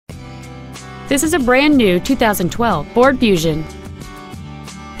This is a brand new 2012 Ford Fusion.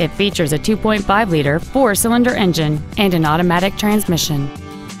 It features a 2.5-liter four-cylinder engine and an automatic transmission.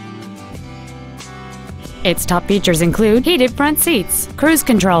 Its top features include heated front seats, cruise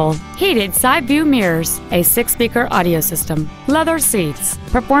control, heated side view mirrors, a 6-speaker audio system, leather seats,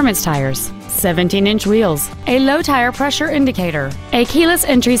 performance tires, 17-inch wheels, a low tire pressure indicator, a keyless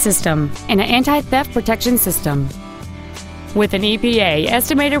entry system, and an anti-theft protection system. With an EPA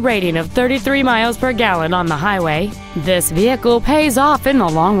estimated rating of 33 miles per gallon on the highway, this vehicle pays off in the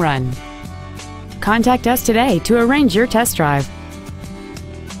long run. Contact us today to arrange your test drive.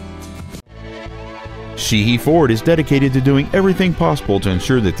 Sheehy Ford is dedicated to doing everything possible to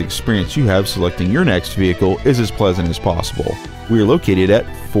ensure that the experience you have selecting your next vehicle is as pleasant as possible. We are located at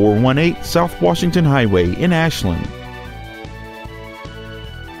 418 South Washington Highway in Ashland.